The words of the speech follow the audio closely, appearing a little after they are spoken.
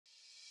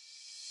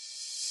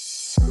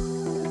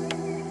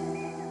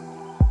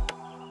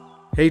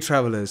Hey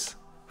travelers,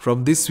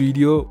 from this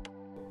video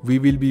we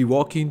will be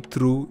walking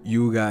through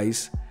you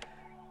guys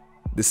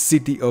the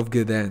city of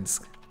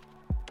Gdańsk.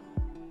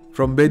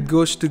 From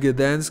Bydgoszcz to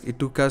Gdańsk it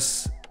took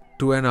us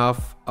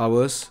 2.5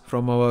 hours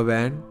from our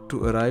van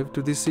to arrive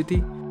to this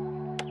city.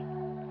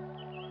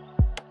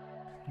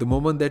 The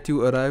moment that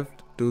you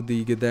arrived to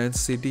the Gdańsk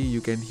city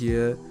you can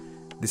hear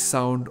the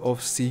sound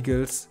of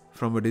seagulls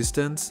from a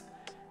distance,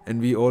 and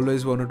we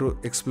always wanted to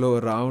explore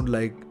around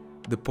like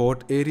the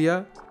port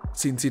area.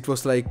 Since it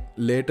was like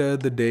later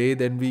the day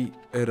then we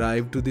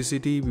arrived to the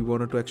city, we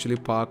wanted to actually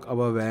park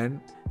our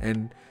van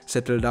and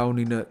settle down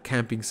in a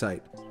camping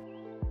site.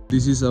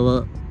 This is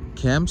our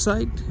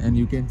campsite and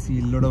you can see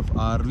a lot of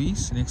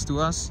RVs next to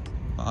us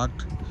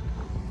parked,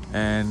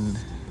 and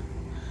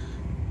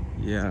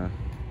yeah,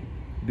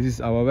 this is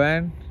our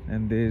van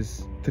and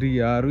there's 3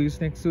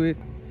 RVs next to it,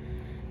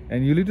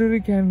 and you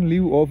literally can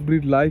live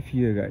off-grid life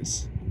here,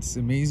 guys. It's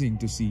amazing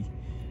to see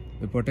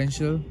the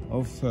potential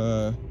of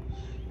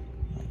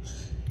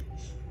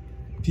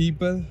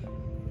people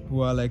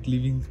who are like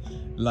living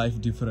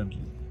life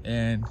differently.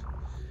 And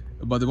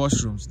about the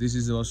washrooms, this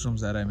is the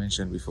washrooms that I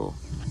mentioned before.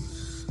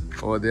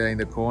 Over there in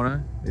the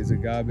corner there's a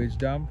garbage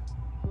dump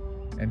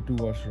and 2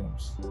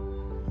 washrooms.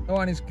 No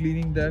one is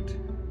cleaning that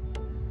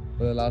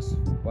for the last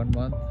 1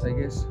 month, I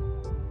guess,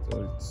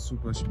 so it's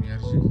super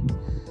śmierdzi.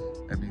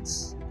 That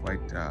means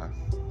quite not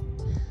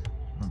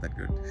that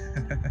good.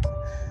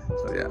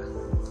 So yeah,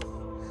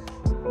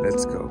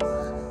 let's go.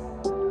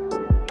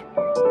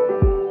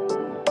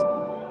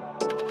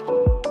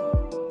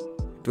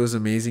 It was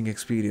an amazing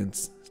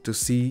experience to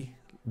see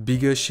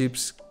bigger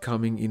ships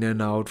coming in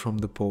and out from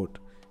the port.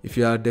 If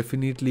you are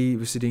definitely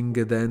visiting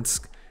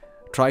Gdańsk,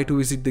 try to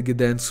visit the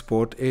Gdańsk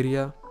port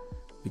area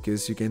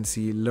because you can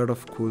see a lot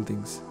of cool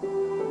things.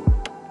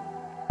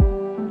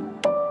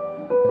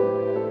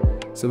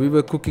 So we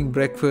were cooking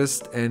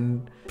breakfast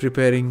and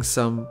preparing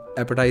some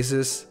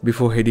appetizers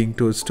before heading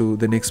towards to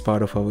the next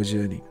part of our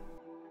journey.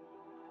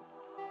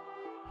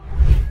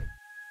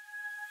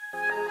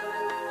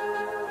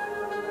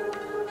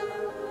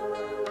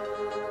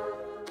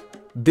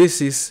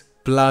 This is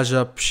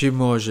Plaża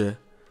Przymorze,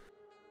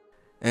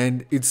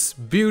 and it's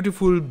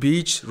beautiful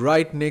beach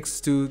right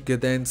next to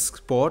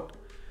Gdańsk port,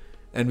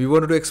 and we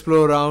wanted to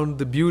explore around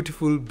the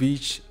beautiful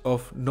beach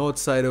of north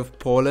side of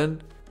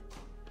Poland.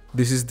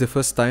 This is the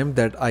first time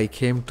that I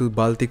came to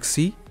Baltic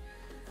Sea,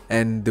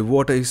 and the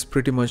water is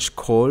pretty much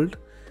cold.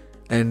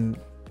 And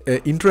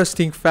an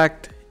interesting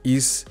fact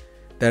is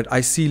that I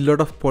see a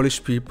lot of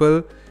Polish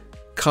people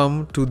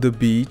come to the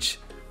beach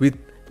with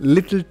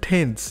little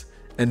tents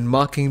and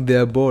marking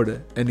their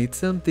border, and it's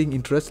something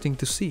interesting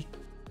to see.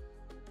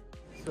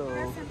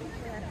 So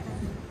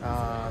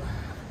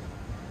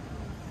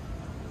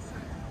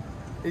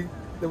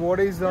the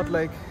water is not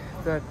like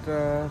that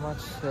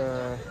much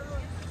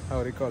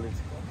how do you call it,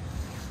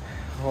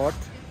 hot,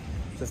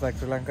 just like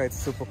Sri Lanka. It's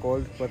super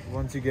cold, but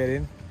once you get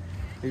in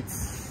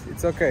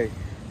it's okay.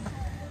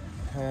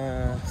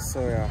 So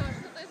yeah,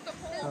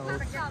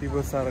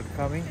 people started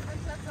coming.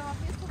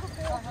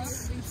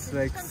 It's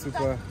like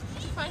super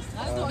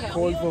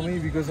cold for me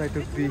because I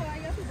took the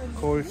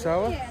cold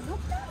shower,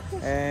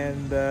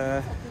 and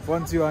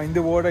once you are in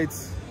the water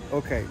it's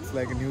okay, it's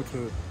like a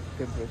neutral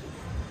temperature.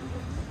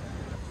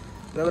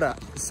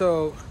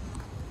 So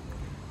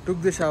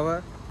took the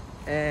shower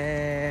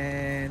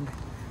and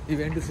we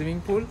went to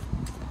swimming pool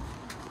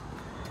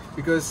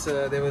because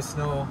there was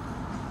no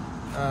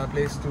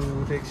place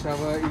to take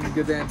shower in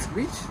Gdańsk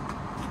beach.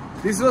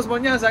 This was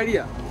Monya's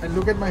idea, and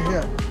look at my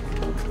hair.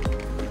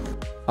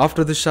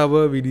 After the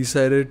shower we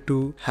decided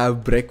to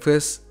have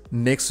breakfast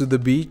next to the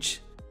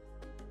beach,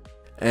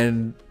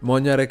 and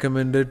Monya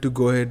recommended to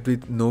go ahead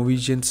with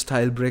Norwegian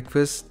style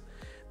breakfast.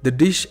 The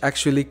dish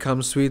actually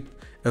comes with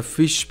a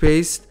fish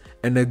paste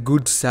and a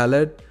good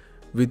salad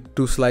with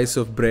 2 slices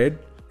of bread,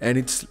 and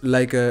it's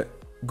like a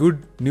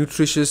good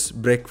nutritious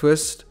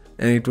breakfast,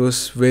 and it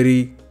was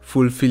very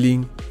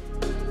fulfilling.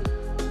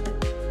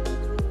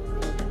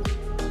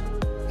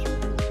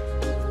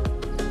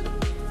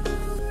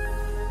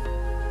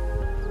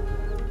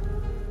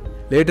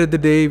 Later the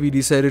day we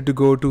decided to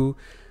go to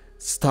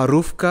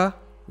Starówka,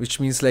 which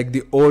means like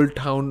the old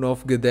town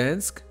of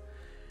Gdańsk,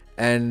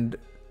 and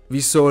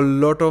we saw a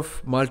lot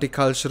of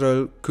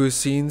multicultural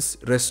cuisines,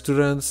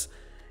 restaurants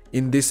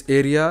in this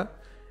area,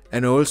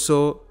 and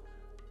also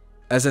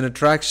as an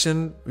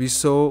attraction we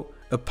saw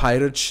a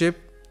pirate ship.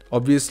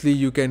 Obviously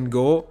you can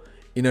go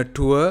in a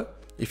tour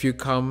if you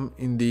come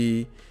in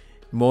the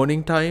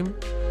morning time.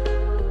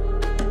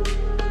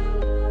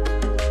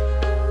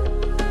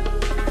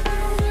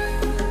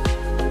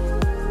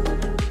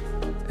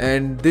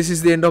 And this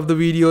is the end of the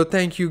video.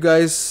 Thank you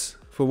guys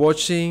for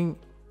watching,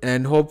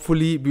 and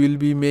hopefully we will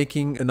be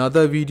making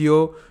another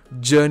video,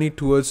 journey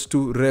towards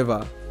to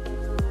Reva.